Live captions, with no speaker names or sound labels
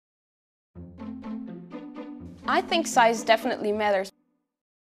I think size definitely matters.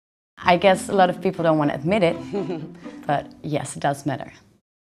 I guess a lot of people don't want to admit it, but yes, it does matter.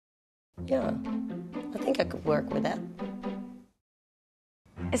 Yeah, I think I could work with that.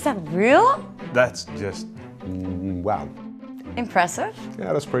 Is that real? That's just Wow. Impressive.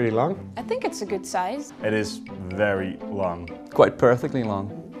 Yeah, that's pretty long. I think it's a good size. it is very long. Quite perfectly long.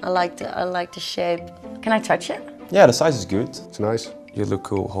 I like the shape. Can I touch it? Yeah, the size is good. It's nice. You look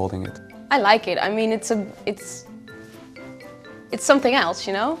cool holding it. I like it. I mean, it's something else,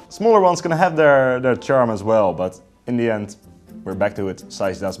 you know? Smaller ones can have their charm as well, but in the end, we're back to it.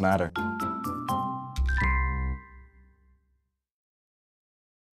 Size does matter.